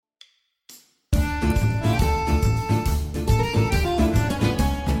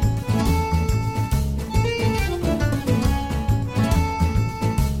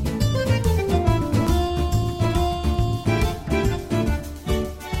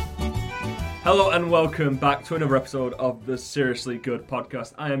Hello and welcome back to another episode of the Seriously Good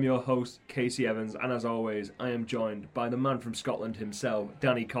podcast. I am your host, Casey Evans, and as always, I am joined by the man from Scotland himself,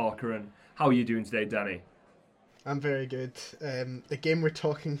 Danny Corcoran. How are you doing today, Danny? I'm very good. The game we're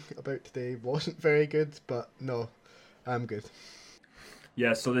talking about today wasn't very good, but no, I'm good.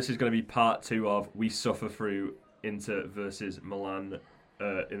 Yeah, so this is going to be part two of We Suffer Through Inter versus Milan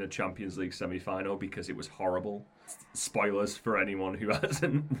in the Champions League semi-final because it was horrible. Spoilers for anyone who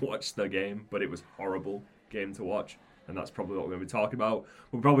hasn't watched the game, but it was a horrible game to watch, and that's probably what we're going to be talking about.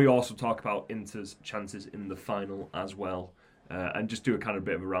 We'll probably also talk about Inter's chances in the final as well, and just do a kind of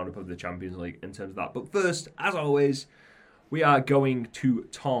bit of a roundup of the Champions League in terms of that. But first, as always, we are going to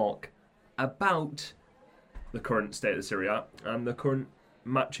talk about the current state of the Serie A and the current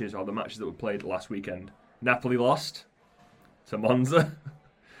matches, or the matches that were played last weekend. Napoli lost to Monza.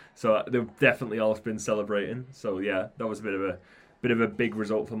 So they've definitely all been celebrating. So yeah, that was a bit of a big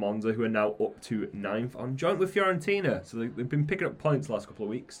result for Monza, who are now up to 9th on joint with Fiorentina. So they've been picking up points the last couple of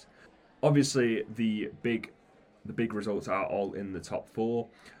weeks. Obviously, the big results are all in the top four.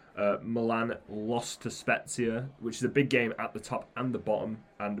 Milan lost to Spezia, which is a big game at the top and the bottom,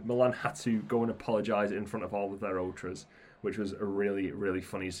 and Milan had to go and apologise in front of all of their ultras, which was a really, really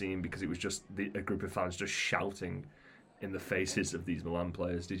funny scene because it was just a group of fans just shouting in the faces of these Milan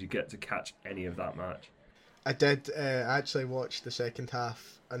players. Did you get to catch any of that match? I did actually watch the second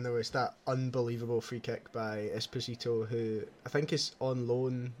half, and there was that unbelievable free kick by Esposito, who I think is on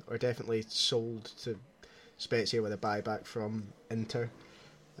loan or definitely sold to Spezia with a buyback from Inter,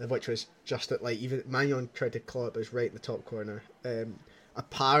 which was just at even Magnon tried to claw it, but it was right in the top corner.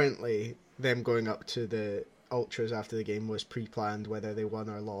 Apparently, them going up to the ultras after the game was pre-planned, whether they won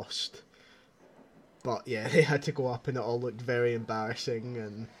or lost. But yeah, they had to go up and it all looked very embarrassing.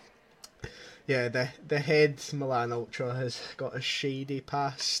 And yeah, the head Milan Ultra has got a shady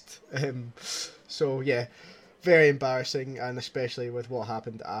past. So yeah, very embarrassing, and especially with what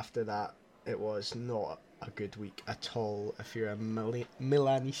happened after that, it was not a good week at all if you're a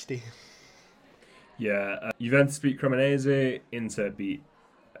Milanisti. Yeah, Juventus beat Cremonese, Inter beat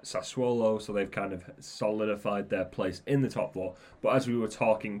Sassuolo, so they've kind of solidified their place in the top four. But as we were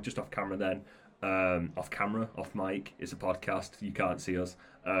talking just off camera then, off mic, it's a podcast, you can't see us.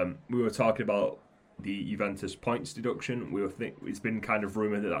 We were talking about the Juventus points deduction. It's been kind of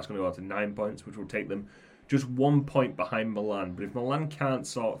rumoured that that's going to go up to 9 points, which will take them just 1 point behind Milan. But if Milan can't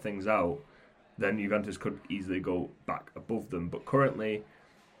sort things out, then Juventus could easily go back above them. But currently,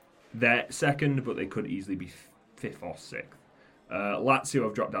 they're second, but they could easily be fifth or sixth. Lazio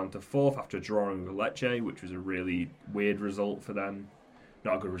have dropped down to fourth after drawing with Lecce, which was a really weird result for them.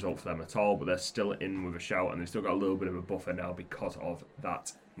 Not a good result for them at all, but they're still in with a shout, and they've still got a little bit of a buffer now because of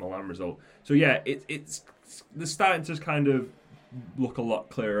that Milan result. So yeah, it's they're starting to kind of look a lot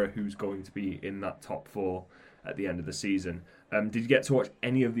clearer who's going to be in that top four at the end of the season. Did you get to watch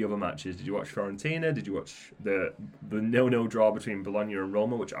any of the other matches? Did you watch Fiorentina? Did you watch the 0-0 draw between Bologna and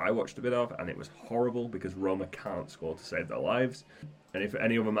Roma, which I watched a bit of, and it was horrible because Roma can't score to save their lives? And if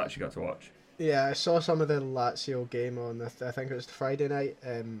any other match you got to watch? Yeah, I saw some of the Lazio game on, I think it was Friday night.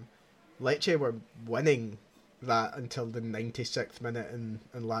 Lecce were winning that until the 96th minute, and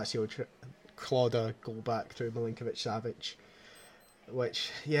Lazio clawed a goal back through Milinkovic-Savic. Which,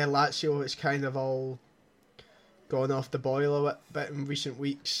 yeah, Lazio is kind of all gone off the boil a bit in recent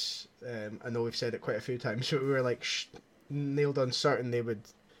weeks. I know we've said it quite a few times, but we were like nailed on certain they would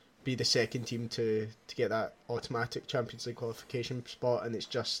be the second team to get that automatic Champions League qualification spot, and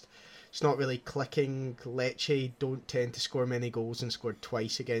it's not really clicking. Lecce don't tend to score many goals, and scored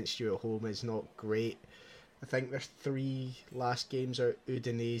twice against you at home is not great. I think their three last games are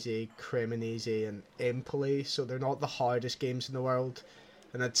Udinese, Cremonese and Empoli, so they're not the hardest games in the world.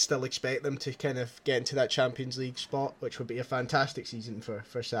 And I'd still expect them to kind of get into that Champions League spot, which would be a fantastic season for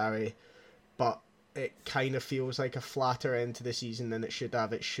Sarri. But it kind of feels like a flatter end to the season than it should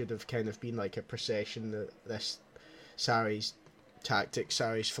have. It should have kind of been like a procession, this Sarri's tactics,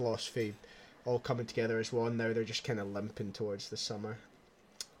 Sarri's philosophy, all coming together as one. Now they're just kind of limping towards the summer.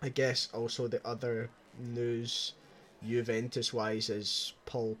 I guess also the other news, Juventus-wise, is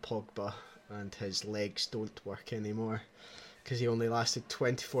Paul Pogba, and his legs don't work anymore because he only lasted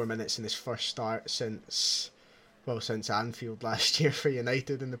 24 minutes in his first start since Anfield last year for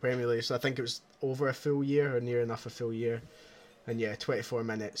United in the Premier League. So I think it was over a full year, or near enough a full year. And yeah, 24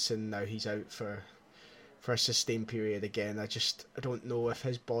 minutes, and now he's out for a sustained period again. I don't know if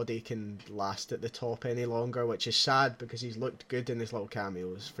his body can last at the top any longer, which is sad because he's looked good in his little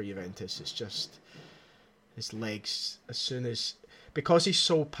cameos for Juventus. It's just his legs, because he's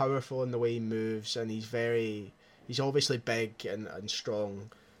so powerful in the way he moves, and he's obviously big and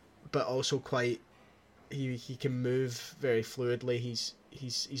strong, but also quite. He can move very fluidly.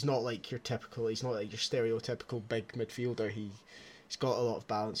 He's not like your typical. He's not like your stereotypical big midfielder. He's got a lot of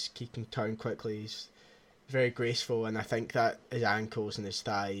balance. He can turn quickly. He's very graceful, and I think that his ankles and his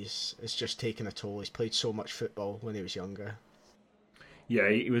thighs is just taking a toll. He's played so much football when he was younger. Yeah,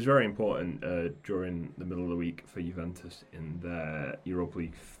 he was very important during the middle of the week for Juventus in their Europa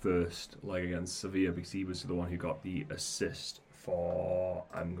League first leg against Sevilla, because he was the one who got the assist for,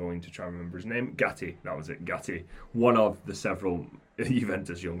 I'm going to try and remember his name, Gatti. That was it, Gatti. One of the several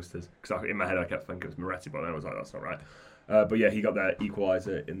Juventus youngsters. Because in my head I kept thinking it was Moretti, but then I was like, that's not right. But yeah, he got their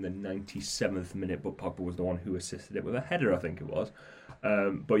equaliser in the 97th minute, but Pogba was the one who assisted it with a header, I think it was.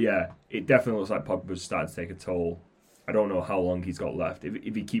 But yeah, it definitely looks like Pogba's starting to take a toll. I don't know how long he's got left.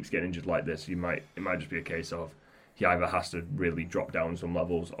 If he keeps getting injured like this, it might just be a case of he either has to really drop down some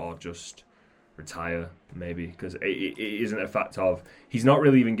levels or just retire, maybe, because it isn't a fact of he's not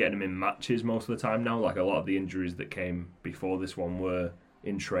really even getting him in matches most of the time now. Like a lot of the injuries that came before this one were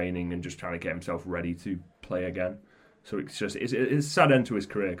in training and just trying to get himself ready to play again. So it's a sad end to his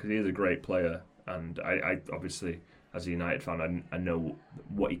career, because he is a great player, and I obviously, as a United fan, I know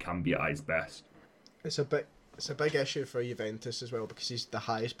what he can be at his best. It's a big issue for Juventus as well, because he's the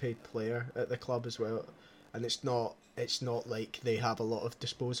highest paid player at the club as well, and it's not like they have a lot of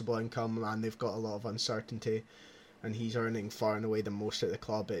disposable income and they've got a lot of uncertainty, and he's earning far and away the most at the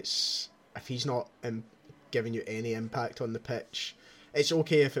club. It's if he's not giving you any impact on the pitch, it's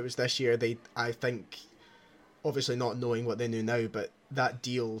okay if it was this year. I think, obviously not knowing what they knew now, but that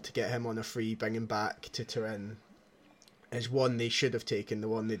deal to get him on a free, bring him back to Turin, is one they should have taken, the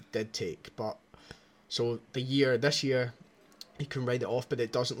one they did take. But so this year, he can write it off, but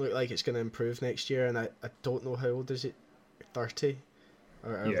it doesn't look like it's going to improve next year. And I don't know, how old is it? 30?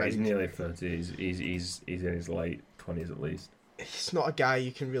 Yeah, he's nearly 30. He's in his late 20s at least. He's not a guy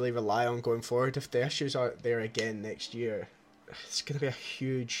you can really rely on going forward. If the issues aren't there again next year, it's going to be a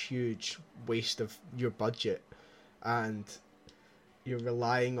huge waste of your budget. And you're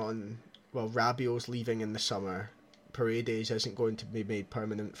relying on, well, Rabiot's leaving in the summer. Paredes isn't going to be made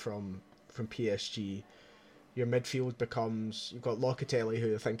permanent from PSG. Your midfield becomes, you've got Locatelli,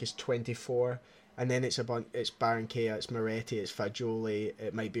 who I think is 24, and then it's Barranquilla, it's Moretti, it's Fagioli,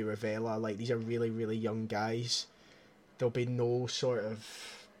 it might be Ravella. Like, these are really young guys. There'll be no sort of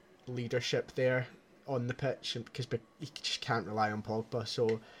leadership there on the pitch, because you just can't rely on Pogba.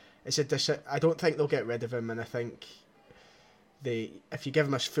 So I don't think they'll get rid of him, and I think if you give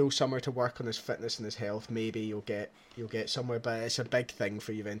him a full summer to work on his fitness and his health, maybe you'll get somewhere. But it's a big thing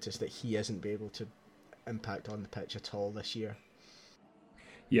for Juventus that he isn't able to impact on the pitch at all this year.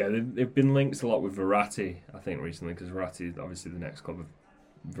 Yeah, they've been linked a lot with Verratti, I think, recently, because Verratti, obviously the next club,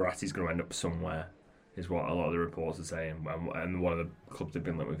 Verratti's going to end up somewhere, is what a lot of the reports are saying. And one of the clubs they've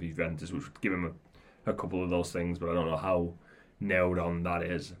been linked with Juventus, which would give him a couple of those things, but I don't know how nailed on that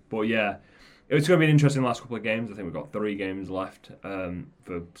is. But yeah, it's going to be an interesting last couple of games. I think we've got 3 games left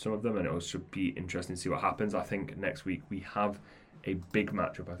for some of them, and it should be interesting to see what happens. I think next week we have a big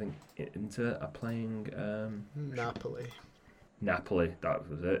matchup. I think Inter are playing Napoli, that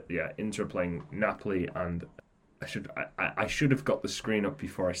was it. Yeah, Inter are playing Napoli, and I should have got the screen up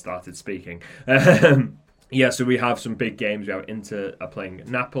before I started speaking. Yeah, so we have some big games. We have Inter are playing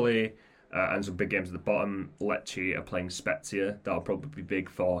Napoli, and some big games at the bottom. Lecce are playing Spezia. That'll probably be big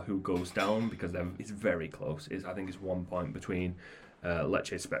for who goes down, because it's very close. I think it's 1 point between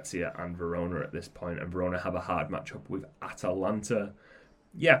Lecce, Spezia and Verona at this point, and Verona have a hard matchup with Atalanta.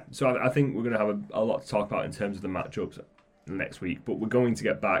 Yeah, so I think we're going to have a lot to talk about in terms of the matchups next week, but we're going to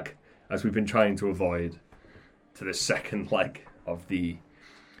get back, as we've been trying to avoid, to the second leg of the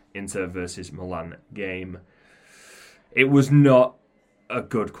Inter versus Milan game. It was not a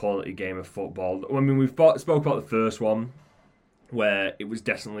good quality game of football. I mean, we spoke about the first one, where it was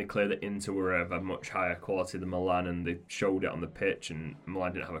definitely clear that Inter were of a much higher quality than Milan, and they showed it on the pitch, and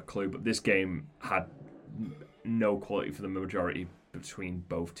Milan didn't have a clue. But this game had no quality for the majority between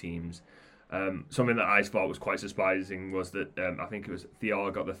both teams. Something that I thought was quite surprising was that I think it was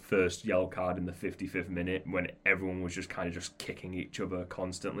Thiago got the first yellow card in the 55th minute, when everyone was just kind of just kicking each other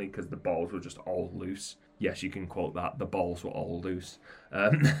constantly because the balls were just all loose. Yes, you can quote that. The balls were all loose.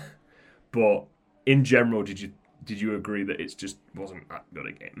 But in general, did you agree that it just wasn't that good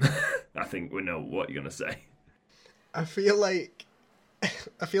a game? I think we know what you're going to say. I feel like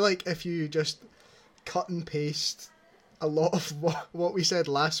if you just cut and paste a lot of what we said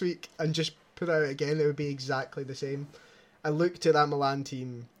last week and just put out again, it would be exactly the same. I looked at that Milan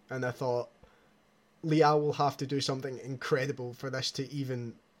team and I thought, Leao will have to do something incredible for this to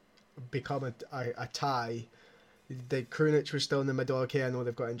even become a tie. The Krunic was still in the middle. Okay, I know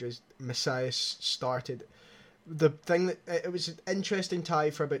they've got injuries. Messias started. The thing that it was an interesting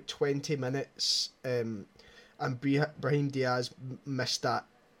tie for about 20 minutes, and Brahim Diaz missed that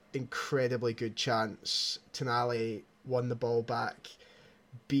incredibly good chance. Tonali won the ball back,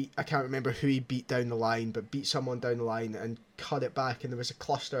 I can't remember who he beat down the line, but beat someone down the line and cut it back, and there was a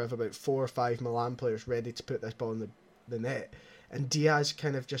cluster of about 4 or 5 Milan players ready to put this ball in the net, and Diaz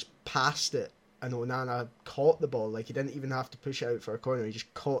kind of just passed it, and Onana caught the ball. Like, he didn't even have to push it out for a corner, he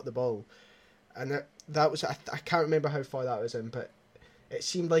just caught the ball. And that was, I can't remember how far that was in, but it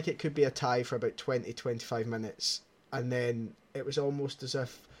seemed like it could be a tie for about 20-25 minutes, and then it was almost as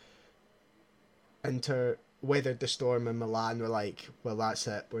if Inter weathered the storm, and Milan were like, well, that's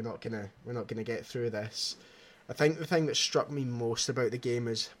it, we're not gonna get through this. I think the thing that struck me most about the game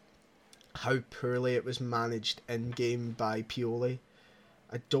is how poorly it was managed in game by Pioli.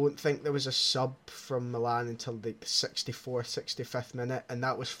 I don't think there was a sub from Milan until the 64th, 65th minute, and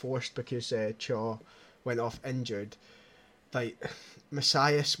that was forced because Ciao went off injured. Like,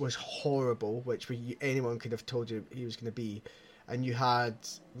 Messias was horrible, which anyone could have told you he was going to be, and you had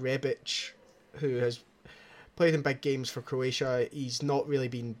Rebic, who has played in big games for Croatia. He's not really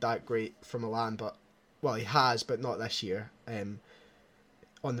been that great for Milan, but, well, he has, but not this year.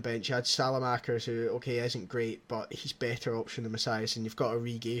 On the bench, you had Salamakers, who, okay, isn't great, but he's better option than Messias, and you've got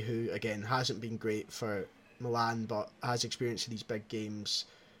Origi, who, again, hasn't been great for Milan, but has experience in these big games,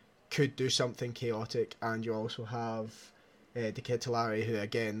 could do something chaotic, and you also have De Ketelaere, who,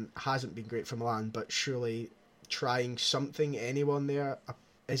 again, hasn't been great for Milan, but surely trying something, anyone there,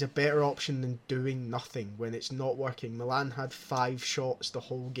 is a better option than doing nothing when it's not working. Milan had 5 shots the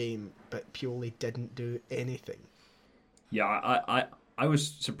whole game, but Pioli didn't do anything. Yeah, I was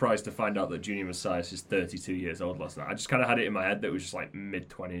surprised to find out that Junior Messias is 32 years old last night. I just kind of had it in my head that it was just like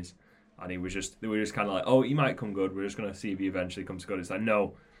mid-20s, and they were just kind of like, oh, he might come good. We're just going to see if he eventually comes good. It's like,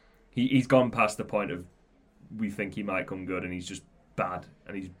 no, he's gone past the point of we think he might come good, and he's just bad,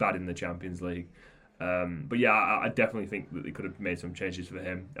 and he's bad in the Champions League. But yeah, I definitely think that they could have made some changes for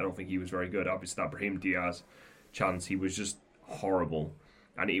him. I don't think he was very good. Obviously, that Brahim Diaz chance, he was just horrible,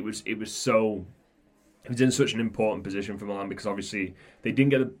 and it was so. He was in such an important position for Milan because obviously they didn't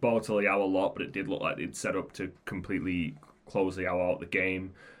get the ball to Leao a lot, but it did look like they'd set up to completely close Leao out the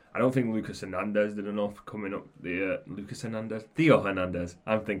game. I don't think Lucas Hernandez did enough coming up. Theo Hernandez.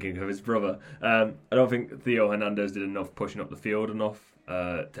 I'm thinking of his brother. I don't think Theo Hernandez did enough pushing up the field enough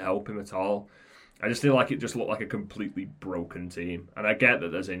to help him at all. I just feel like it just looked like a completely broken team. And I get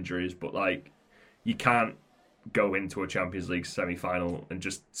that there's injuries, but like, you can't go into a Champions League semi-final and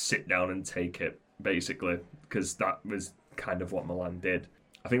just sit down and take it, basically, because that was kind of what Milan did.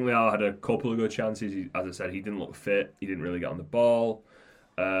 I think Leao had a couple of good chances. As I said, he didn't look fit. He didn't really get on the ball.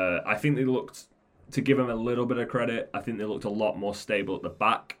 I think they looked, to give him a little bit of credit, I think they looked a lot more stable at the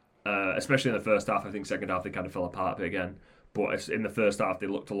back, especially in the first half. I think second half they kind of fell apart a bit again. But in the first half they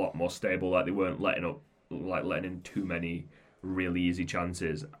looked a lot more stable. Like, they weren't letting in too many really easy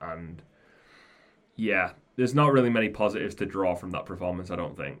chances. And yeah, there's not really many positives to draw from that performance, I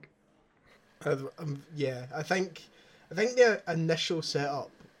don't think. Yeah, I think their initial setup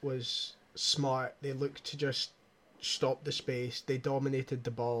was smart. They looked to just stop the space. They dominated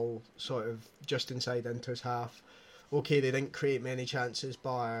the ball sort of just inside Inter's half. Okay, they didn't create many chances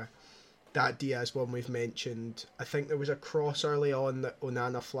bar that Diaz one we've mentioned. I think there was a cross early on that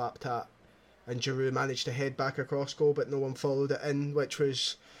Onana flapped at, and Giroud managed to head back across goal, but no one followed it in, which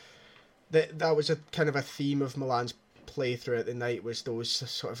was that was a kind of a theme of Milan's play throughout the night, was those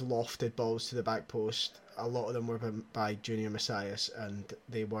sort of lofted balls to the back post. A lot of them were by Junior Messias, and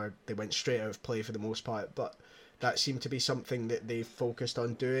they went straight out of play for the most part, but that seemed to be something that they focused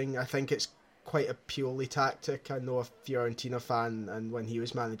on doing. I think it's quite a Pioli tactic. I know a Fiorentina fan, and when he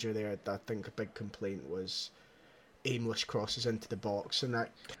was manager there, I think a big complaint was aimless crosses into the box, and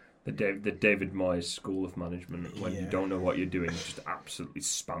that the David Moyes school of management, when you don't know what you're doing, just absolutely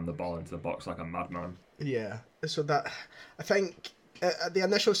spam the ball into the box like a madman. Yeah, so that, I think the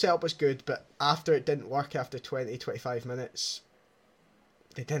initial setup was good, but after it didn't work after 20-25 minutes,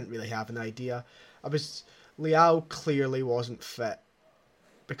 they didn't really have an idea. Leao clearly wasn't fit,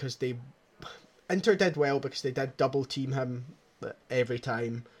 because Inter did well because they did double team him every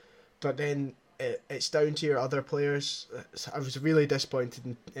time, but then it's down to your other players. I was really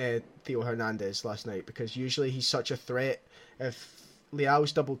disappointed in Theo Hernandez last night, because usually he's such a threat. If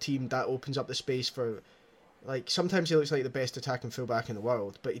Leao's double teamed, that opens up the space for, like, sometimes he looks like the best attacking fullback in the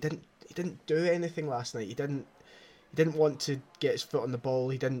world, but he didn't do anything last night. He didn't want to get his foot on the ball.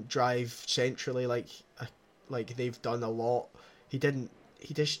 He didn't drive centrally like they've done a lot. He didn't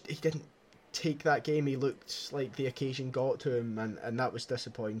take that game. He looked like the occasion got to him, and that was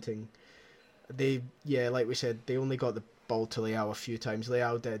disappointing. Like we said, they only got the ball to Leao a few times.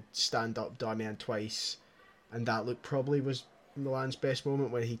 Leao did stand up Darmian twice, and that look probably was Milan's best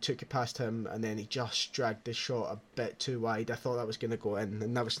moment when he took it past him, and then he just dragged the shot a bit too wide. I thought that was going to go in,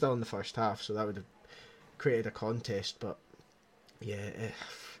 and that was still in the first half, so that would have created a contest. But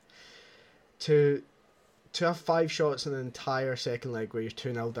to have 5 shots in an entire second leg where you're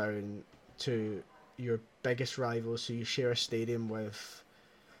 2-0 down to your biggest rivals who you share a stadium with,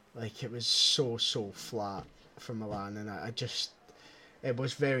 like, it was so flat for Milan, and it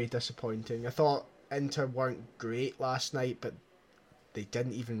was very disappointing. I thought Inter weren't great last night, but they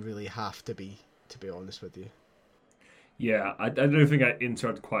didn't even really have to be honest with you. Yeah, I don't think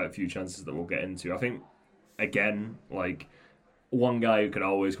Inter had quite a few chances that we'll get into. I think, again, like, one guy who can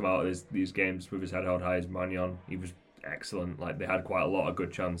always come out of these games with his head held high is Magnon. He was excellent. Like, they had quite a lot of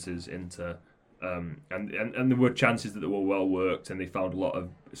good chances Inter. And there were chances that were well worked, and they found a lot of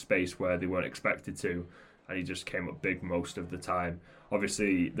space where they weren't expected to, and he just came up big most of the time.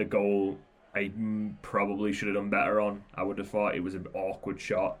 Obviously, the goal I probably should have done better on. I would have thought it was an awkward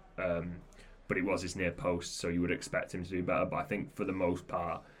shot, but it was his near post, so you would expect him to do better. But I think for the most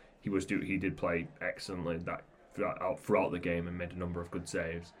part, he did play excellently throughout the game and made a number of good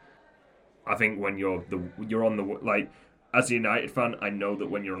saves. I think when you're on the, like, as a United fan, I know that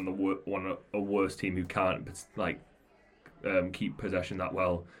when you're on a worse team who can't keep possession that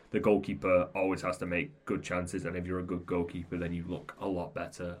well, the goalkeeper always has to make good chances, and if you're a good goalkeeper, then you look a lot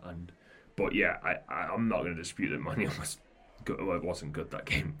better. But yeah, I'm not going to dispute that Magnon was good. Well, it wasn't good that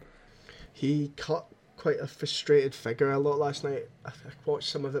game. He cut quite a frustrated figure a lot last night. I watched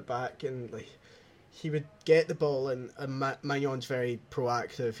some of it back, and like, he would get the ball, and Magnon's very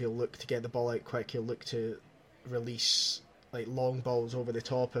proactive. He'll look to get the ball out quick. He'll look to release like long balls over the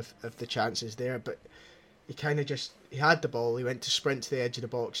top if the chance is there. But he kind of he had the ball. He went to sprint to the edge of the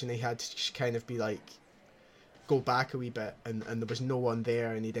box, and he had to just kind of be like, go back a wee bit, and there was no one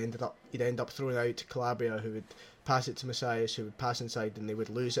there, and he'd end up throwing it out to Calabria, who would pass it to Messias, who would pass inside, and they would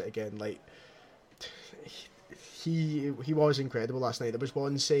lose it again. Like, he was incredible last night. There was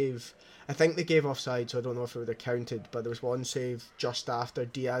one save, I think they gave offside, so I don't know if it would have counted, but there was one save just after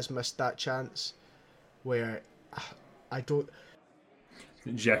Diaz missed that chance where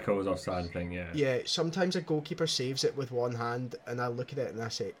Dzeko was offside, I think, yeah. Yeah, sometimes a goalkeeper saves it with one hand, and I look at it and I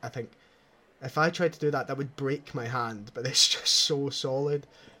think, if I tried to do that, that would break my hand, but it's just so solid.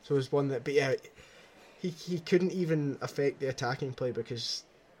 So it was one that, but yeah, he couldn't even affect the attacking play because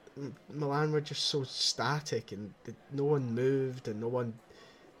Milan were just so static, and no one moved, and no one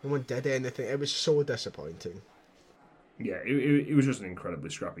did anything. It was so disappointing. Yeah, it was just an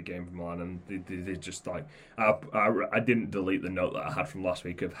incredibly scrappy game for Milan, and they just like I didn't delete the note that I had from last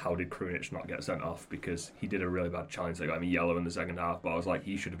week of how did Krunic not get sent off, because he did a really bad challenge that got him a yellow in the second half, but I was like,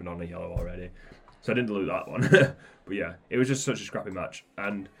 he should have been on a yellow already, so I didn't delete that one. But yeah, it was just such a scrappy match.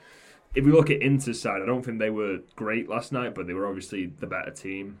 And if we look at Inter's side, I don't think they were great last night, but they were obviously the better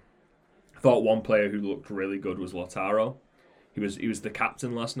team. I thought one player who looked really good was Lautaro. He was the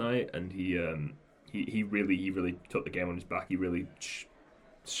captain last night, and he really took the game on his back. He really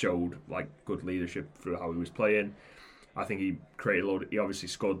showed like good leadership through how he was playing. I think he he obviously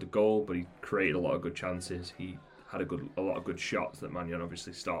scored the goal, but he created a lot of good chances. He had a lot of good shots that Magnon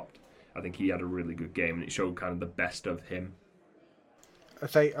obviously stopped. I think he had a really good game, and it showed kind of the best of him.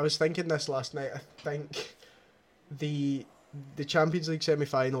 I was thinking this last night. I think the Champions League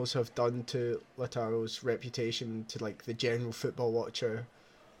semi-finals have done to Lautaro's reputation to like the general football watcher.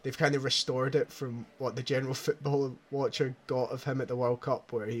 They've kind of restored it from what the general football watcher got of him at the World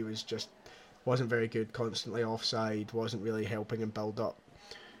Cup, where he wasn't very good, constantly offside, wasn't really helping him build up.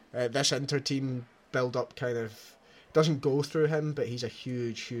 This Inter team build up kind of doesn't go through him, but he's a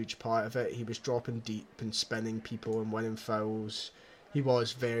huge part of it. He was dropping deep and spinning people and winning fouls. He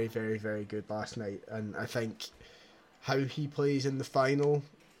was very good last night, and I think how he plays in the final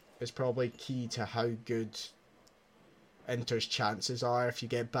is probably key to how good Inter's chances are. If you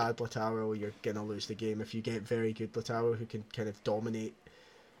get bad Lautaro, you're going to lose the game. If you get very good Lautaro, who can kind of dominate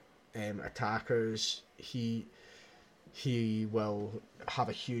attackers, he will have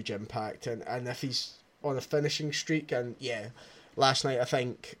a huge impact. And if he's on a finishing streak, and yeah, last night I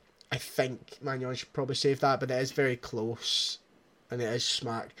think Magnon should probably save that, but it is very close, and it is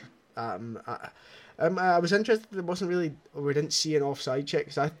smacked. I was interested that we didn't see an offside check,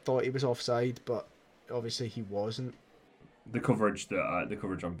 because I thought he was offside, but obviously he wasn't. The coverage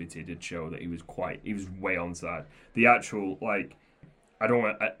on BT did show that he was way onside. The actual I don't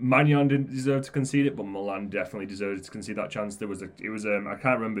want Magnan didn't deserve to concede it, but Milan definitely deserved to concede that chance. I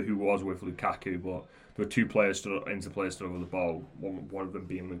can't remember who was with Lukaku, but there were two players stood over the ball. One of them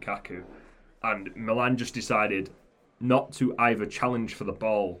being Lukaku, and Milan just decided not to either challenge for the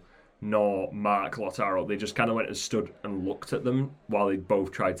ball nor mark Lautaro. They just kind of went and stood and looked at them while they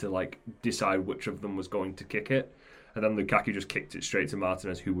both tried to like decide which of them was going to kick it, and then Lukaku just kicked it straight to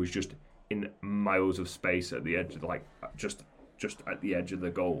Martinez, who was just in miles of space at the edge, like just at the edge of the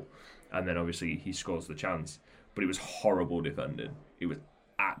goal, and then obviously he scores the chance. But it was horrible defending. It was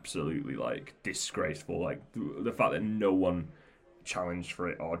absolutely like disgraceful. Like the fact that no one challenged for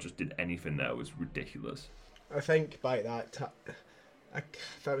it or just did anything there was ridiculous. I think by that time,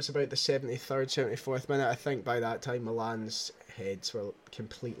 that was about the 73rd, 74th minute. I think by that time Milan's heads were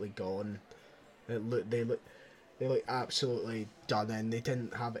completely gone. They looked absolutely done in. They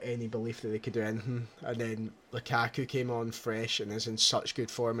didn't have any belief that they could do anything. And then Lukaku came on fresh and is in such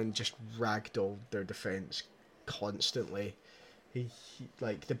good form and just ragdolled their defence constantly. He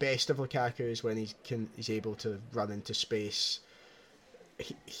like the best of Lukaku is when he's able to run into space.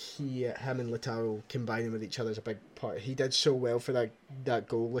 Him and Lautaro combining with each other is a big part. He did so well for that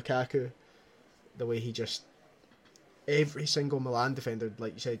goal, Lukaku. The way he just every single Milan defender,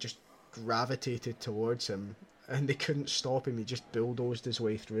 like you said, just gravitated towards him. And they couldn't stop him. He just bulldozed his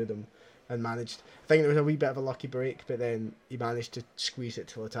way through them and managed. I think there was a wee bit of a lucky break, but then he managed to squeeze it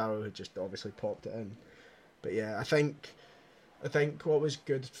to Lautaro, who just obviously popped it in. But yeah, I think what was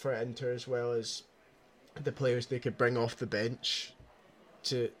good for Inter as well is the players they could bring off the bench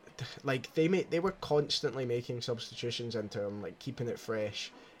to like they were constantly making substitutions into him, like keeping it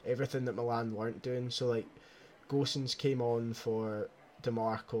fresh. Everything that Milan weren't doing. So like Gosens came on for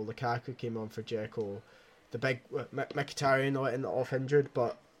DeMarco, Lukaku came on for Dzeko. The big Mkhitaryan not off injured,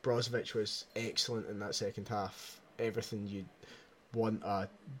 but Brozovic was excellent in that second half. Everything you'd want a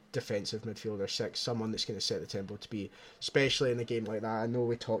defensive midfielder six, someone that's going to set the tempo to be, especially in a game like that. I know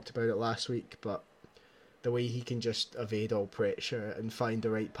we talked about it last week, but the way he can just evade all pressure and find the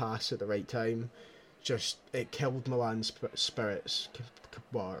right pass at the right time, it killed Milan's spirits,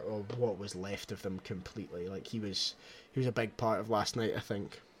 or what was left of them completely. Like he was a big part of last night, I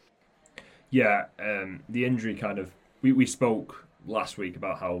think. Yeah, the injury kind of... We spoke last week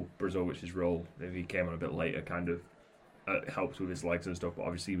about how Brazovic's role, if he came on a bit later, kind of helped with his legs and stuff, but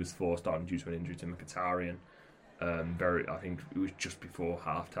obviously he was forced on due to an injury to Mkhitaryan. I think it was just before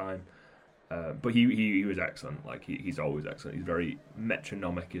half-time. But he was excellent. Like he's always excellent. He's very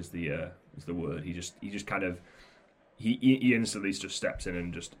metronomic is the word. He just kind of... He instantly just steps in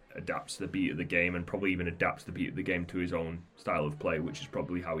and just adapts the beat of the game, and probably even adapts the beat of the game to his own style of play, which is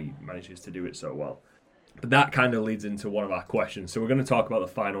probably how he manages to do it so well. But that kind of leads into one of our questions. So we're going to talk about the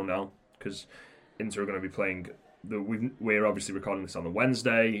final now, because Inter are going to be playing... We're obviously recording this on the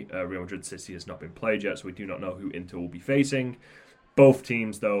Wednesday. Real Madrid City has not been played yet, so we do not know who Inter will be facing. Both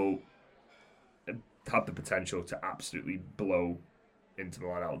teams, though, have the potential to absolutely blow Inter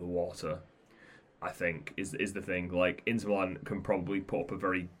Milan out of the water, I think, is the thing. Like, Inter Milan can probably put up a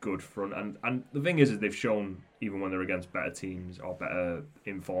very good front. And the thing is they've shown, even when they're against better teams or better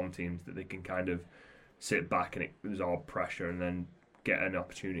informed teams, that they can kind of sit back and absorb pressure and then get an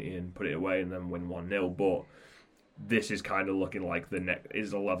opportunity and put it away and then win 1-0. But this is kind of looking like the next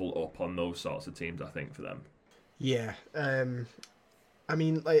is a level up on those sorts of teams, I think, for them. Yeah. I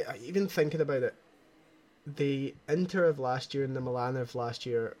mean, like, even thinking about it, the Inter of last year and the Milan of last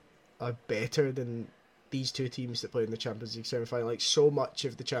year are better than these two teams that played in the Champions League semi-final. Like, so much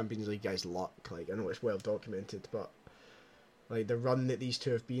of the Champions League guy's luck. Like, I know it's well documented, but like the run that these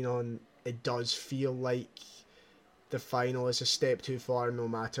two have been on, it does feel like the final is a step too far, no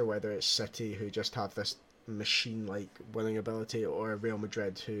matter whether it's City, who just have this machine-like winning ability, or Real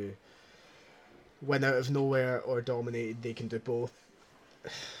Madrid, who win out of nowhere or dominated. They can do both.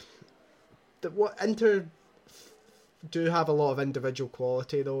 What Inter do have a lot of individual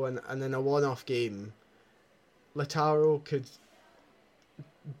quality though, and in a one-off game, Lautaro could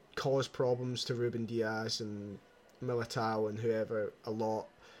cause problems to Ruben Diaz and Militao and whoever a lot.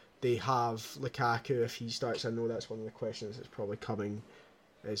 They have Lukaku if he starts. I know that's one of the questions that's probably coming,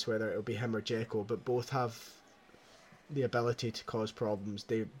 is whether it'll be him or Dzeko, but both have the ability to cause problems.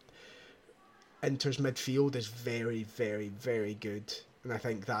 Inter's midfield is very, very, very good, and I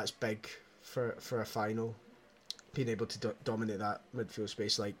think that's big for a final, being able to dominate that midfield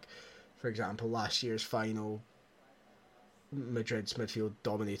space. Like, for example, last year's final, Madrid's midfield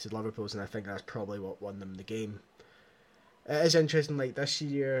dominated Liverpool's, and I think that's probably what won them the game. It is interesting, like this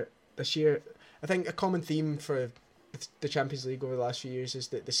year, I think a common theme for the Champions League over the last few years is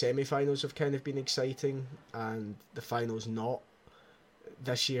that the semi-finals have kind of been exciting and the finals not.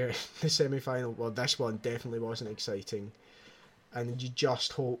 this year, the semi-final, well, this one definitely wasn't exciting. And you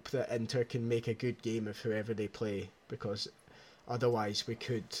just hope that Inter can make a good game of whoever they play, because otherwise we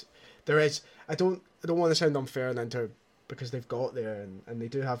could... There is... I don't want to sound unfair on Inter, because they've got there and they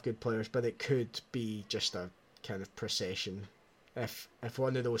do have good players, but it could be just a kind of procession. If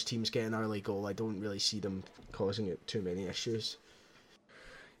one of those teams get an early goal, I don't really see them causing it too many issues.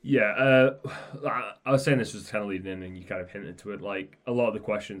 Yeah, I was saying this was kind of leading in, and you kind of hinted to it. Like, a lot of the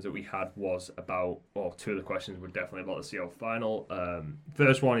questions that we had was about, or two of the questions were definitely about the CL final.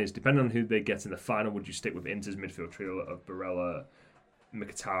 First one is, depending on who they get in the final, would you stick with Inter's midfield trio of Barella,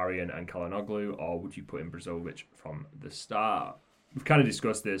 Mkhitaryan and Çalhanoğlu, or would you put in Brozovic from the start? We've kind of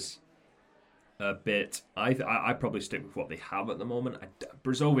discussed this a bit. I probably stick with what they have at the moment.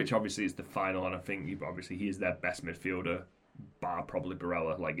 Brozovic obviously is the final, and I think obviously he is their best midfielder, bar probably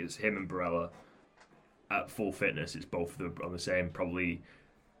Barella. Like, it's him and Barella at full fitness. It's both of them on the same. Probably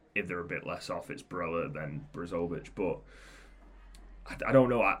if they're a bit less off, it's Barella than Brozovic. But I don't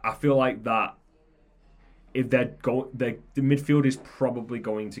know. I feel like that if the midfield is probably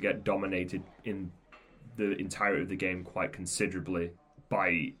going to get dominated in the entirety of the game quite considerably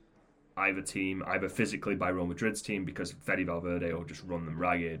by either team, either physically by Real Madrid's team, because Fede Valverde will just run them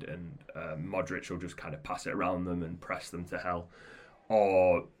ragged and Modric will just kind of pass it around them and press them to hell,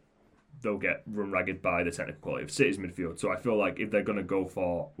 or they'll get run ragged by the technical quality of City's midfield. So I feel like if they're going to go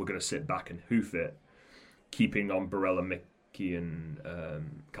for, we're going to sit back and hoof it, keeping on Barella, Mickey and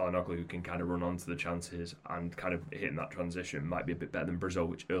Çalhanoğlu, who can kind of run onto the chances and kind of hitting that transition, might be a bit better than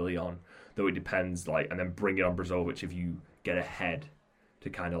Brozovic early on, though it depends, like, and then bring it on Brozovic if you get ahead to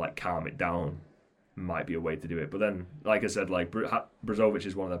kind of like calm it down might be a way to do it. But then, like I said, like Brozovic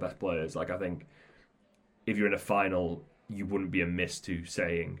is one of their best players. Like, I think if you're in a final, you wouldn't be amiss to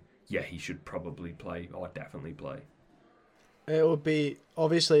saying, yeah, he should probably play or definitely play. It would be,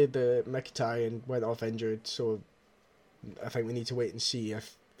 obviously the Mkhitaryan went off injured, so I think we need to wait and see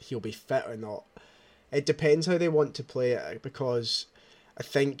if he'll be fit or not. It depends how they want to play it, because I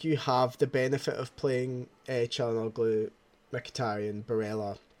think you have the benefit of playing Çalhanoğlu, Mkhitaryan,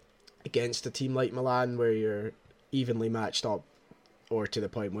 Barella against a team like Milan, where you're evenly matched up, or to the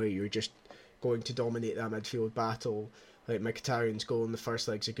point where you're just going to dominate that midfield battle. Like, Mkhitaryan's goal in the first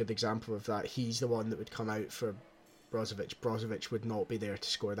leg's a good example of that. He's the one that would come out for Brozovic. Brozovic would not be there to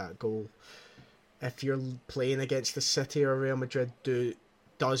score that goal. If you're playing against the City or Real Madrid,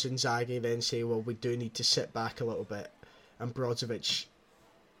 does Inzaghi then say, well, we do need to sit back a little bit, and Brozovic,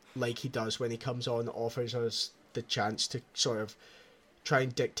 like he does when he comes on, offers us the chance to sort of try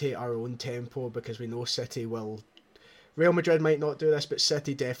and dictate our own tempo, because we know City will... Real Madrid might not do this, but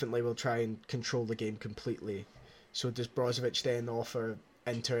City definitely will try and control the game completely. So does Brozovic then offer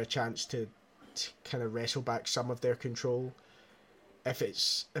Inter a chance to kind of wrestle back some of their control? If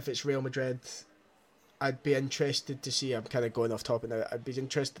it's Real Madrid, I'd be interested to see... I'm kind of going off topic now. I'd be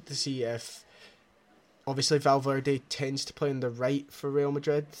interested to see if... Obviously Valverde tends to play on the right for Real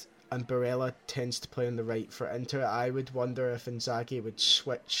Madrid, and Barella tends to play on the right for Inter. I would wonder if Inzaghi would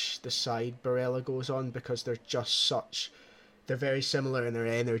switch the side Barella goes on, because they're just such... They're very similar in their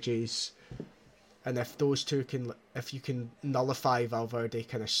energies. And if those two can... If you can nullify Valverde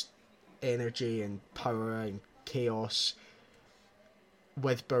kind of energy and power and chaos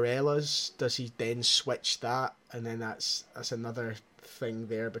with Barella's, does he then switch that? And then that's another thing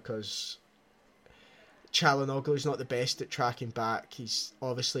there, because Çalhanoğlu's not the best at tracking back. He's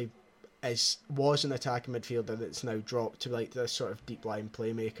obviously... was an attacking midfielder that's now dropped to like this sort of deep line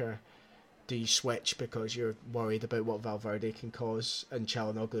playmaker. Do you switch because you're worried about what Valverde can cause, and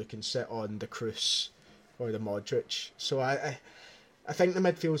Çalhanoğlu can sit on the Kroos or the Modric? So I think the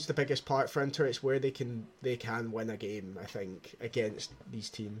midfield's the biggest part for Inter. It's where they can win a game, I think, against these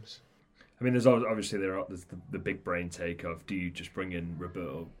teams. I mean, there's the big brain take of, do you just bring in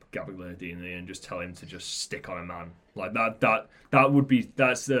Roberto Gagliardini and just tell him to just stick on a man like that would be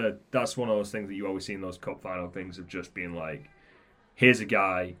that's one of those things that you always see in those cup final things, of just being like, here's a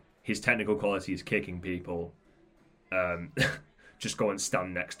guy, his technical quality is kicking people, just go and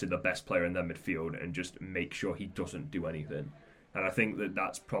stand next to the best player in their midfield and just make sure he doesn't do anything. And I think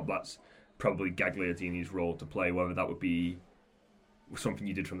that's probably Gagliardini's role to play, whether that would be something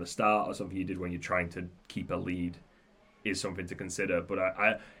you did from the start or something you did when you're trying to keep a lead is something to consider. But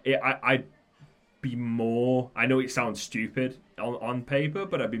I'd be more... I know it sounds stupid on paper,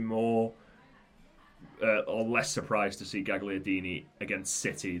 but I'd be more or less surprised to see Gagliardini against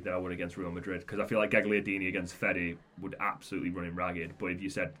City than I would against Real Madrid, because I feel like Gagliardini against Fede would absolutely run him ragged. But if you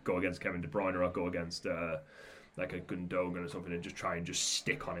said go against Kevin De Bruyne or go against like a Gundogan or something and just try and just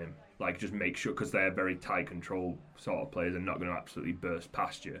stick on him. Like, just make sure, because they're very tight control sort of players and not going to absolutely burst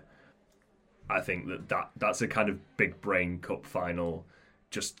past you. I think that's a kind of big brain cup final.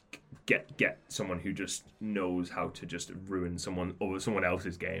 Just get someone who just knows how to just ruin someone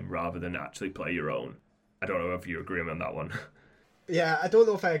else's game rather than actually play your own. I don't know if you agree on that one. Yeah, I don't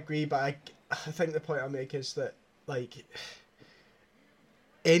know if I agree, but I think the point I make is that, like,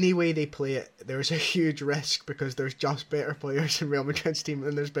 any way they play it, there's a huge risk because there's just better players in Real Madrid's team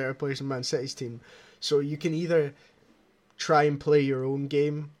than there's better players in Man City's team. So you can either try and play your own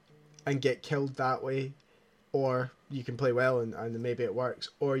game and get killed that way, or you can play well and maybe it works,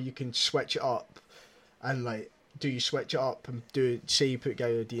 or you can switch it up and, like, do you switch it up and say you put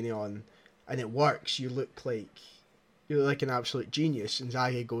Gagliardini on and it works, you look like an absolute genius, and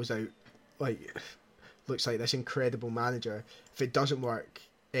Zaghi goes out like looks like this incredible manager. If it doesn't work,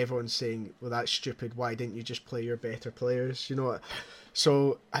 everyone's saying, well, that's stupid, why didn't you just play your better players, you know?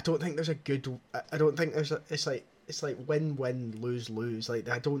 So I don't think there's it's like win-win, lose-lose. Like,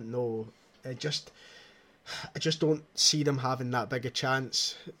 I don't know. I just don't see them having that big a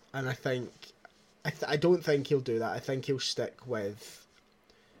chance. And I don't think he'll do that. I think he'll stick with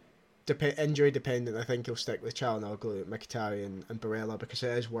injury dependent. I think he'll stick with Çalhanoğlu, Mkhitaryan and Barella because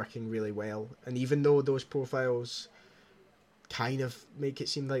it is working really well. And even though those profiles kind of make it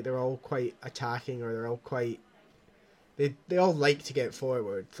seem like they're all quite attacking, or they're all quite... They all like to get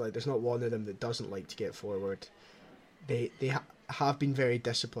forward. Like, there's not one of them that doesn't like to get forward. They have been very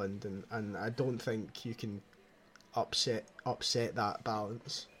disciplined, and I don't think you can upset that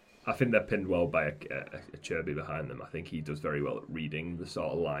balance. I think they're pinned well by a Cherby behind them. I think he does very well at reading the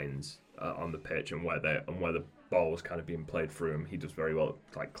sort of lines on the pitch and where the ball's kind of being played through him. He does very well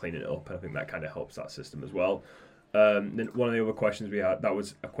at, like, cleaning it up, and I think that kind of helps that system as well. Then one of the other questions we had, that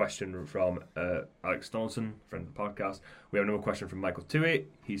was a question from Alex Donaldson, friend of the podcast. We have another question from Michael Tui.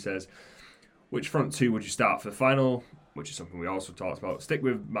 He says, which front two would you start for the final? Which is something we also talked about. Stick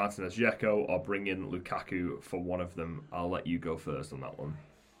with Martinez, Dzeko, or bring in Lukaku for one of them? I'll let you go first on that one.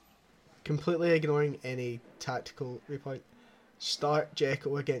 Completely ignoring any tactical viewpoint. Start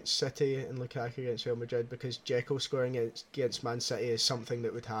Dzeko against City and Lukaku against Real Madrid, because Dzeko scoring against Man City is something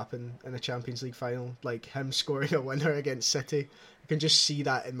that would happen in a Champions League final. Like, him scoring a winner against City, I can just see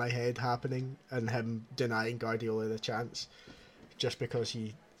that in my head happening, and him denying Guardiola the chance just because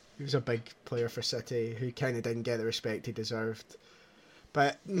he was a big player for City who kind of didn't get the respect he deserved.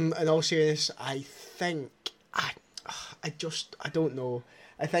 But in all seriousness, I think I don't know.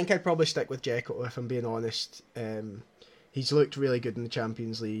 I think I'd probably stick with Dzeko if I'm being honest. He's looked really good in the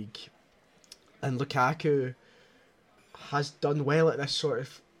Champions League, and Lukaku has done well at this sort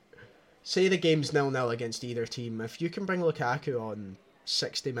of... Say the game's 0-0 against either team. If you can bring Lukaku on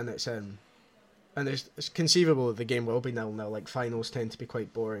 60 minutes in, and it's conceivable that the game will be 0-0, like finals tend to be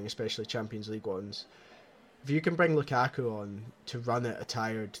quite boring, especially Champions League ones. If you can bring Lukaku on to run at a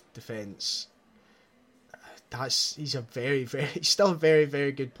tired defence, he's still a very,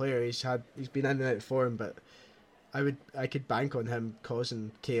 very good player. He's been in and out of form, but I could bank on him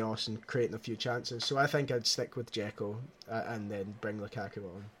causing chaos and creating a few chances. So I think I'd stick with Dzeko and then bring Lukaku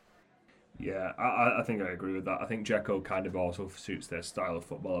on. Yeah, I think I agree with that. I think Dzeko kind of also suits their style of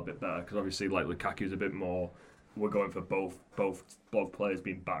football a bit better, because obviously, like, Lukaku's a bit more... We're going for both players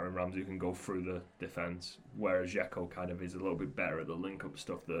being battering rams who can go through the defence, whereas Dzeko kind of is a little bit better at the link-up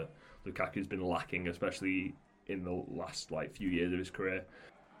stuff that Lukaku's been lacking, especially in the last, like, few years of his career.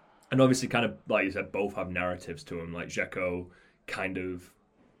 And obviously, kind of, like you said, both have narratives to him. Like, Dzeko kind of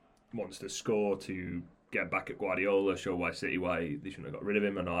wants to score to get back at Guardiola, show why they shouldn't have got rid of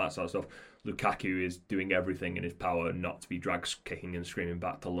him and all that sort of stuff. Lukaku is doing everything in his power not to be dragged kicking and screaming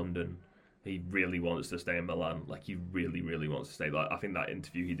back to London. He really wants to stay in Milan. Like, he really, really wants to stay. Like, I think that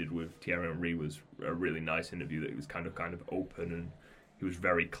interview he did with Thierry Henry was a really nice interview, that he was kind of open, and he was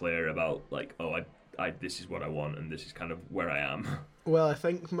very clear about, like, I this is what I want and this is kind of where I am. Well, I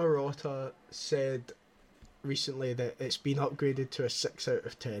think Marotta said recently that it's been upgraded to a 6 out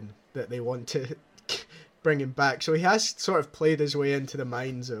of 10, that they want to bring him back. So he has sort of played his way into the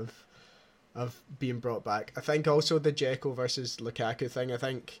minds of being brought back. I think also the Dzeko versus Lukaku thing, I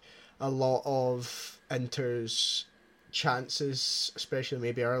think a lot of Inter's chances, especially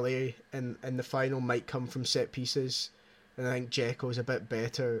maybe early in the final, might come from set pieces. And I think Dzeko's a bit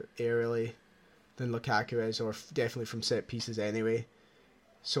better aerially than Lukaku is, or definitely from set pieces anyway.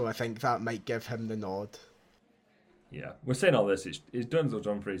 So I think that might give him the nod. Yeah, we're saying all this. It's Denzel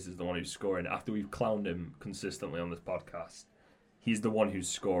Dumfries is the one who's scoring. After we've clowned him consistently on this podcast, he's the one who's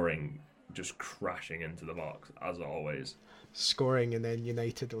scoring, just crashing into the box, as always. Scoring, and then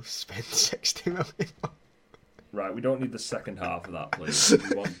United will spend 60 million. Right, we don't need the second half of that, please.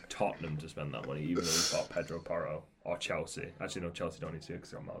 We want Tottenham to spend that money, even though we've got Pedro Porro or Chelsea. Actually, no, Chelsea don't need to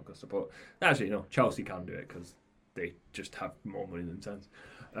because they've got Mal Augusto. But actually, no, Chelsea can do it because they just have more money than sense.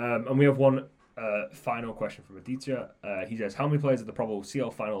 And we have one final question from Aditya. He says, how many players of the probable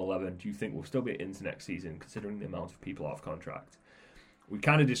CL Final 11 do you think will still be into next season, considering the amount of people off contract? We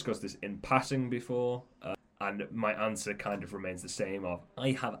kind of discussed this in passing before, and my answer kind of remains the same of,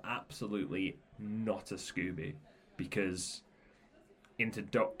 I have absolutely not a Scooby, because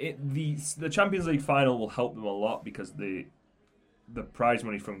the Champions League final will help them a lot because the prize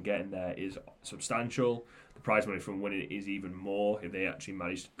money from getting there is substantial. The prize money from winning is even more if they actually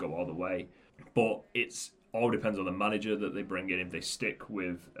manage to go all the way. But it's all depends on the manager that they bring in. If they stick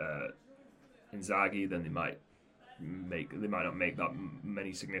with Inzaghi, then they might not make that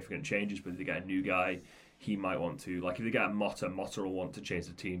many significant changes. But if they get a new guy, he might want to, like if they get a Motta will want to change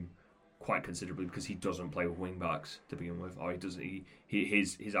the team quite considerably because he doesn't play with wing backs to begin with, or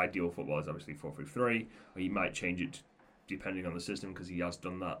his ideal football is obviously 4-3-3, or he might change it depending on the system because he has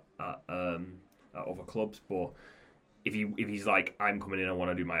done that at other clubs. But if he's like, I'm coming in, I want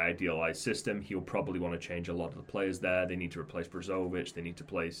to do my idealized system, he'll probably want to change a lot of the players there. They need to replace Brozovic, they need to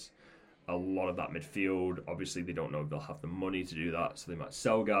place a lot of that midfield. Obviously they don't know if they'll have the money to do that, so they might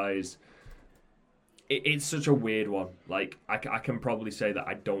sell guys. It's such a weird one. Like, I can probably say that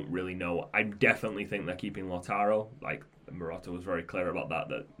I don't really know. I definitely think they're keeping Lautaro. Like, Morata was very clear about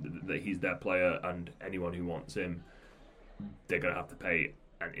that he's their player, and anyone who wants him, they're going to have to pay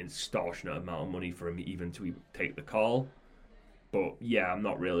an extortionate amount of money for him even to take the call. But, yeah, I'm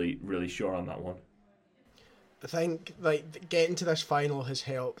not really sure on that one. I think, like, getting to this final has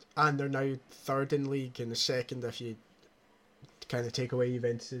helped, and they're now third in league and the second if you kind of take away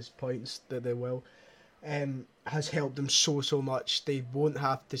Juventus's points that they will. Has helped them so much. They won't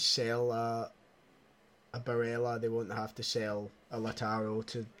have to sell a Barella, they won't have to sell a Lautaro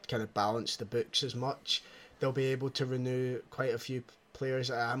to kind of balance the books as much. They'll be able to renew quite a few players.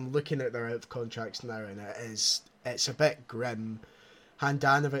 I'm looking at their out of contracts now, and it's a bit grim.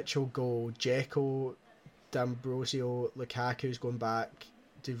 Handanovic will go, Dzeko, D'Ambrosio, Lukaku's going back,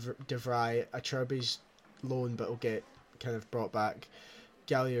 De Vrij, Acerbi's loan but will get kind of brought back.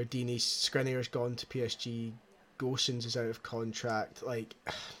 Gagliardini, Skriniar's gone to PSG, Gosens is out of contract, like,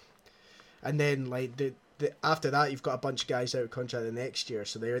 and then like the after that you've got a bunch of guys out of contract the next year,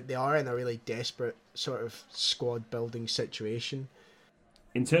 so they are in a really desperate sort of squad building situation.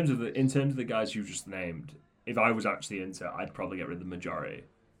 In terms of the guys you just named, if I was actually Inter, I'd probably get rid of the majority.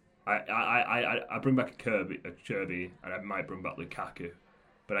 I bring back a Kirby, and I might bring back Lukaku.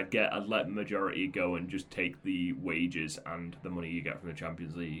 But I'd let majority go and just take the wages and the money you get from the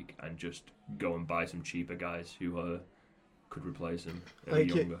Champions League and just go and buy some cheaper guys who could replace him.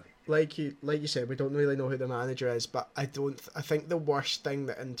 Like you said, we don't really know who the manager is, but I think the worst thing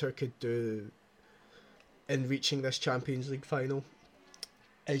that Inter could do in reaching this Champions League final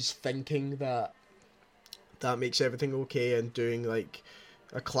is thinking that makes everything okay and doing like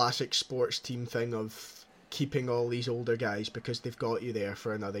a classic sports team thing of keeping all these older guys because they've got you there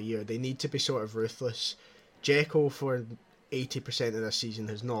for another year. They need to be sort of ruthless. Dzeko for 80% of this season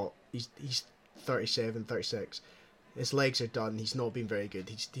has not. He's 37, 36. His legs are done. He's not been very good.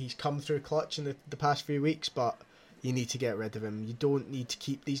 He's come through clutch in the past few weeks, but you need to get rid of him. You don't need to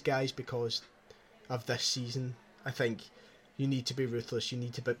keep these guys because of this season. I think you need to be ruthless. You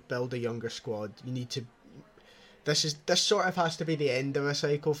need to build a younger squad. You need to. This sort of has to be the end of a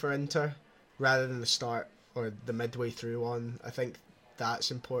cycle for Inter rather than the start or the midway through one. I think that's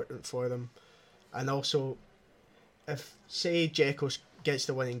important for them. And also, if, say, Dzeko gets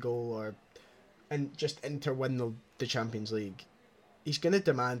the winning goal and just Inter win the Champions League, he's going to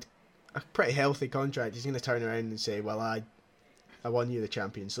demand a pretty healthy contract. He's going to turn around and say, well, I won you the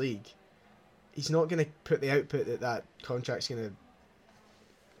Champions League. He's not going to put the output that contract's going to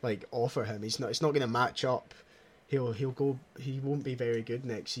like offer him. It's not going to match up. He won't be very good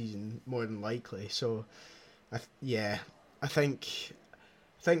next season, more than likely. So, I think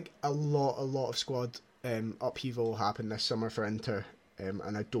a lot of squad upheaval will happen this summer for Inter,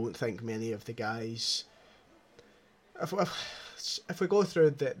 and I don't think many of the guys. If we go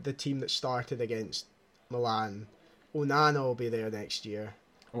through the team that started against Milan, Onana will be there next year.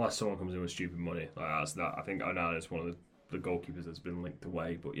 Unless someone comes in with stupid money, like that. I think Onana is one of the goalkeepers that's been linked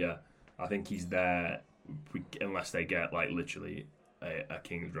away. But yeah, I think he's there. Unless they get like literally a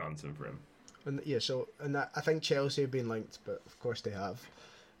king's ransom for him. And I think Chelsea have been linked, but of course they have.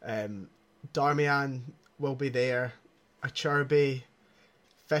 Darmian will be there. Acerbi,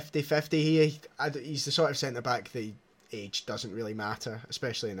 50-50. He's the sort of centre back that age doesn't really matter,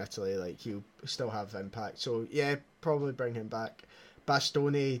 especially in Italy. Like, he'll still have impact. So yeah, probably bring him back.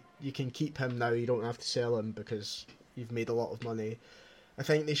 Bastoni, you can keep him now. You don't have to sell him because you've made a lot of money. I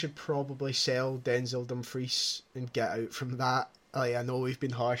think they should probably sell Denzel Dumfries and get out from that. Like, I know we've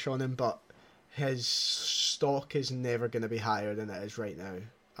been harsh on him, but his stock is never going to be higher than it is right now.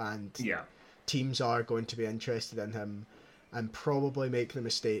 And Yeah. teams are going to be interested in him and probably make the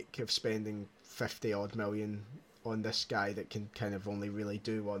mistake of spending 50 odd million on this guy that can kind of only really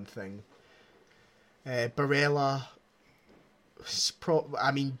do one thing. Barella,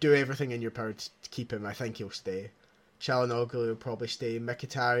 do everything in your power to keep him. I think he'll stay. Çalhanoğlu will probably stay.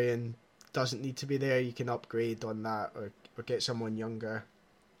 Mkhitaryan doesn't need to be there. You can upgrade on that or get someone younger.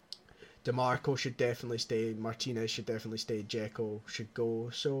 DeMarco should definitely stay. Martinez should definitely stay. Dzeko should go.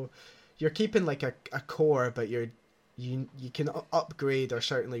 So you're keeping like a core, but you can upgrade or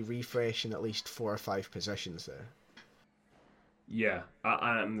certainly refresh in at least 4 or 5 positions there. Yeah,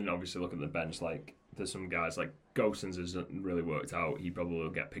 I mean, obviously look at the bench. Like, there's some guys like Gosens hasn't really worked out. He probably will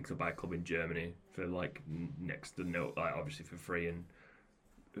get picked up by a club in Germany for like next to no, like obviously for free, and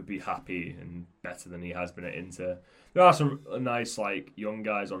would be happy and better than he has been at Inter. There are some nice like young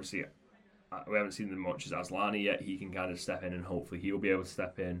guys. Obviously, we haven't seen them much as Aslani yet. He can kind of step in, and hopefully he'll be able to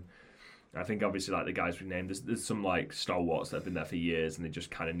step in. I think obviously like the guys we named, there's some like stalwarts that have been there for years and they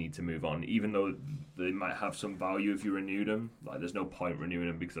just kind of need to move on, even though they might have some value if you renew them. Like, there's no point renewing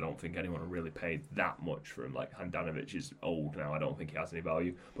them because I don't think anyone will really pay that much for him. Like, Handanovic is old now. I don't think he has any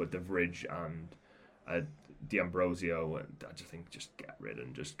value. But De Vrij and D'Ambrosio, and I just think just get rid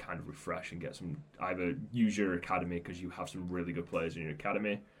and just kind of refresh and get some, either use your academy because you have some really good players in your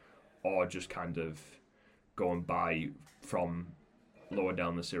academy, or just kind of go and buy from lower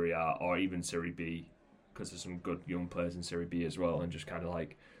down the Serie A or even Serie B, because there's some good young players in Serie B as well, and just kind of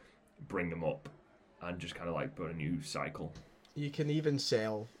like bring them up and just kind of like put a new cycle. You can even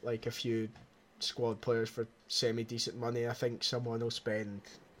sell like a few squad players for semi-decent money. I think someone will spend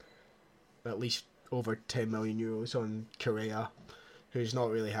at least over 10 million euros on Correa, who's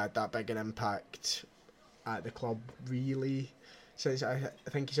not really had that big an impact at the club really since I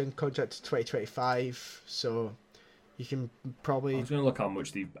think he's in contract to 2025, so you can probably... I was going to look how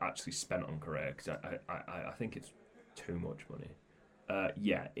much they've actually spent on Correa, because I think it's too much money.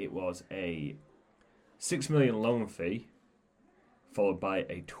 Yeah, it was a 6 million loan fee, followed by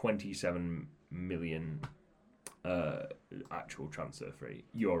a 27 million actual transfer fee,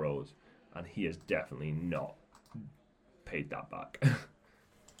 euros, and he has definitely not paid that back.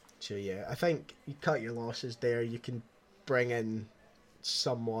 So yeah, I think you cut your losses there. You can bring in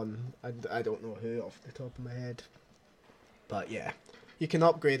someone, I don't know who off the top of my head. But yeah, you can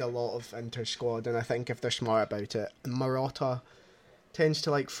upgrade a lot of Inter squad, and I think if they're smart about it, Marotta tends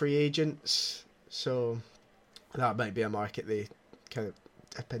to like free agents, so that might be a market they kind of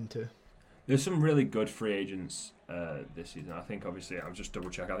dip into. There's some really good free agents this season. I think obviously I'll just double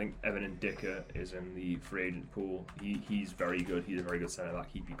check. I think Evan Ndicka is in the free agent pool. He's very good. He's a very good centre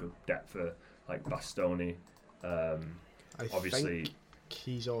back. He'd be good depth for like Bastoni. Obviously, think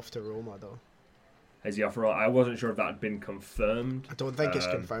he's off to Roma though. Is he off? I wasn't sure if that had been confirmed. I don't think it's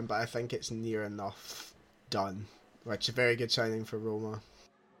confirmed, but I think it's near enough done. Which is a very good signing for Roma.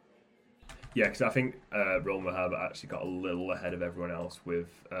 Yeah, because I think Roma have actually got a little ahead of everyone else with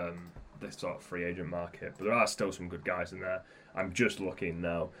this sort of free agent market. But there are still some good guys in there. I'm just looking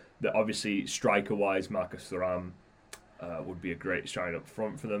now. That obviously, striker-wise, Marcus Thuram would be a great striker up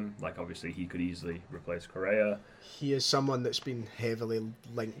front for them. Like, obviously, he could easily replace Correa. He is someone that's been heavily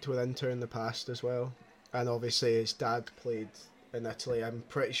linked with Inter in the past as well. And obviously, his dad played in Italy. I'm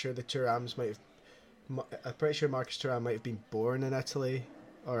pretty sure Marcus Thuram might have been born in Italy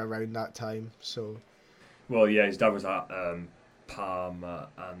or around that time. So, well, yeah, his dad was at Parma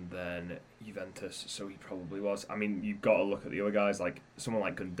and then Juventus, so he probably was. I mean, you've got to look at the other guys, like someone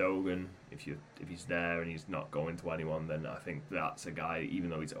like Gundogan. If he's there and he's not going to anyone, then I think that's a guy. Even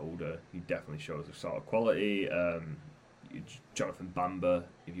though he's older, he definitely shows a sort of quality. Jonathan Bamba,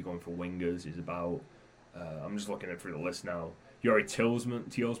 if you're going for wingers, is about. I'm just looking through the list now. Yuri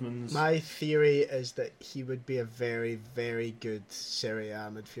Tielemans. My theory is that he would be a very, very good Serie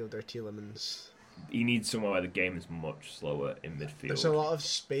A midfielder, Tielemans. He needs somewhere where the game is much slower in midfield. There's a lot of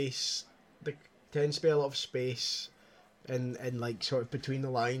space. There tends to be a lot of space in like sort of between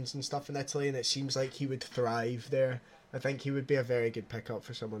the lines and stuff in Italy, and it seems like he would thrive there. I think he would be a very good pickup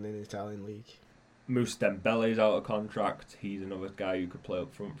for someone in the Italian league. Moussa Dembele's out of contract. He's another guy who could play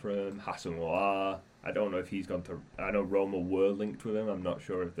up front for him. Hassan Ouar. I don't know if he's gone to... I know Roma were linked with him. I'm not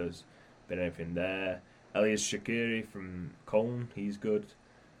sure if there's been anything there. Elias Shaqiri from Cologne. He's good.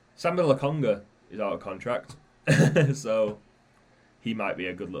 Samuel Lokonga is out of contract. So he might be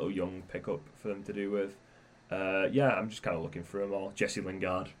a good little young pickup for them to do with. I'm just kind of looking through them all. Jesse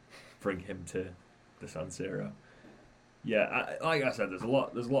Lingard, bring him to the San Siro. Yeah, like I said, there's a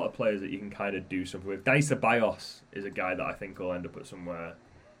lot of players that you can kind of do something with. Dani Ceballos is a guy that I think will end up at somewhere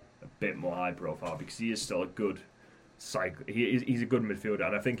a bit more high profile because he is still a good he's a good midfielder,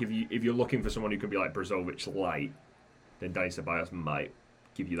 and I think if you're looking for someone who can be like Brozovic light, then Dani Ceballos might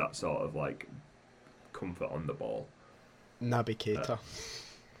give you that sort of like comfort on the ball. Naby Keita.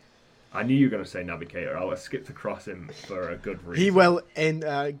 I knew you were going to say Naby Keita. I'll skip across him for a good reason. He will, and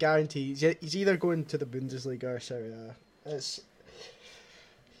guarantee he's either going to the Bundesliga or Serie A.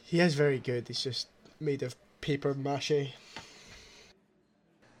 He is very good. He's just made of paper mache.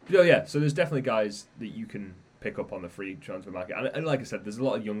 So there's definitely guys that you can pick up on the free transfer market. And like I said, there's a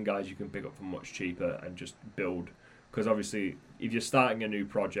lot of young guys you can pick up for much cheaper and just build. Because obviously, if you're starting a new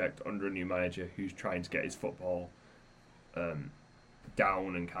project under a new manager who's trying to get his football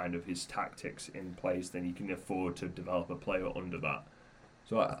down and kind of his tactics in place, then you can afford to develop a player under that.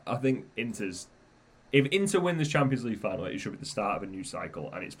 So I think if Inter win this Champions League final, it should be the start of a new cycle,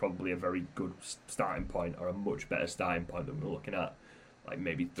 and it's probably a very good starting point, or a much better starting point than we were looking at like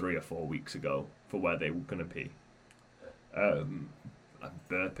maybe 3 or 4 weeks ago for where they were going to be. I'm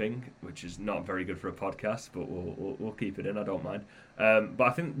burping, which is not very good for a podcast, but we'll keep it in. I don't mind. But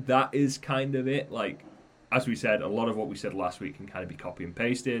I think that is kind of it. Like, as we said, a lot of what we said last week can kind of be copy and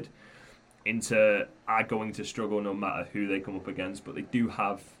pasted. Inter are going to struggle no matter who they come up against, but they do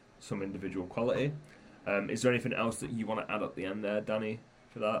have some individual quality. Is there anything else that you want to add at the end there, Danny,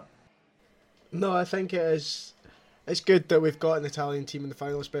 for that? No, I think it is. It's good that we've got an Italian team in the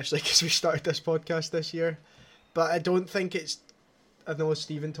final, especially because we started this podcast this year. But I don't think it's... I know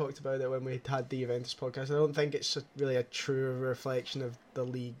Stephen talked about it when we had the Juventus podcast. I don't think it's really a true reflection of the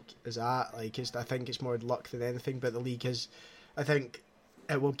league is at. I think it's more luck than anything, but the league is... I think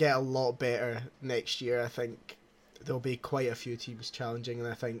it will get a lot better next year. I think there'll be quite a few teams challenging, and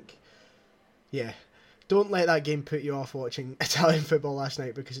I think... Yeah. Don't let that game put you off watching Italian football last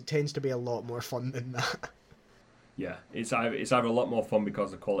night, because it tends to be a lot more fun than that. Yeah, it's either a lot more fun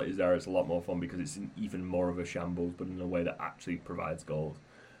because the quality is there, it's a lot more fun because it's even more of a shambles, but in a way that actually provides goals.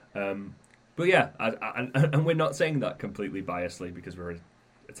 But yeah, and we're not saying that completely biasedly because we're an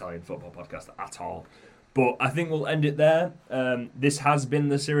Italian football podcast at all. But I think we'll end it there. This has been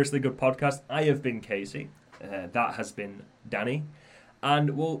the Seriously Good podcast. I have been Casey. That has been Danny.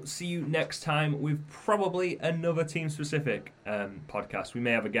 And we'll see you next time with probably another team-specific podcast. We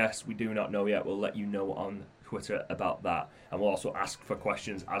may have a guest. We do not know yet. We'll let you know on Twitter about that. And we'll also ask for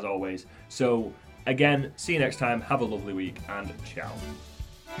questions, as always. So, again, see you next time. Have a lovely week, and ciao.